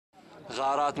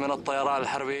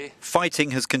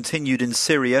Fighting has continued in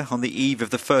Syria on the eve of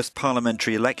the first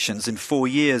parliamentary elections in 4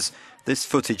 years. This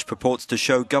footage purports to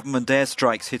show government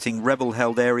airstrikes hitting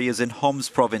rebel-held areas in Homs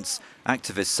province.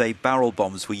 Activists say barrel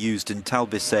bombs were used in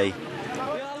Talbiseh.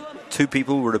 2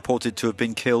 people were reported to have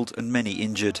been killed and many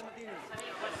injured.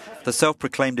 The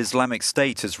self-proclaimed Islamic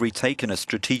State has retaken a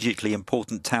strategically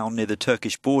important town near the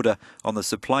Turkish border on the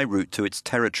supply route to its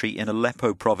territory in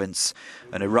Aleppo province.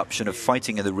 An eruption of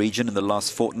fighting in the region in the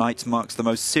last fortnight marks the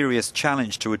most serious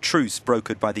challenge to a truce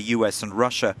brokered by the US and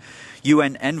Russia.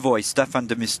 UN envoy Staffan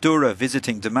de Mistura,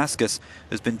 visiting Damascus,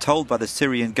 has been told by the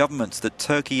Syrian government that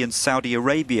Turkey and Saudi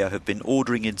Arabia have been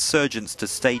ordering insurgents to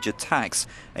stage attacks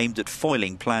aimed at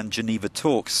foiling planned Geneva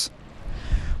talks.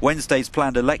 Wednesday's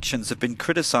planned elections have been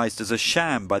criticised as a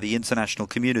sham by the international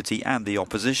community and the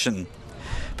opposition.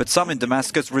 But some in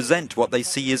Damascus resent what they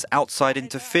see as outside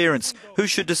interference. Who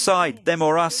should decide, them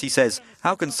or us, he says.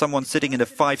 How can someone sitting in a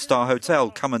 5-star hotel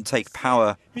come and take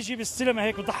power?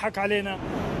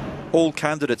 All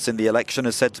candidates in the election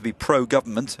are said to be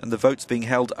pro-government, and the votes being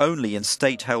held only in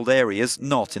state-held areas,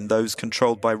 not in those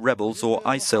controlled by rebels or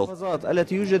ISIL.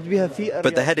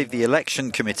 But the head of the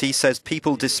election committee says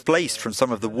people displaced from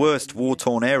some of the worst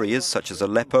war-torn areas, such as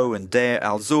Aleppo and Deir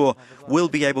al-Zur, will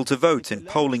be able to vote in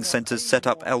polling centres set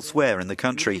up elsewhere in the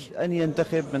country.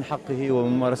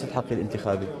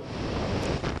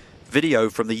 Video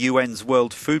from the UN's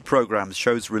World Food Programme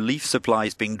shows relief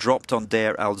supplies being dropped on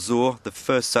Deir al-Zur, the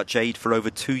first such aid for over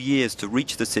 2 years to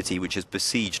reach the city, which is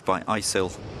besieged by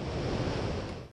ISIL.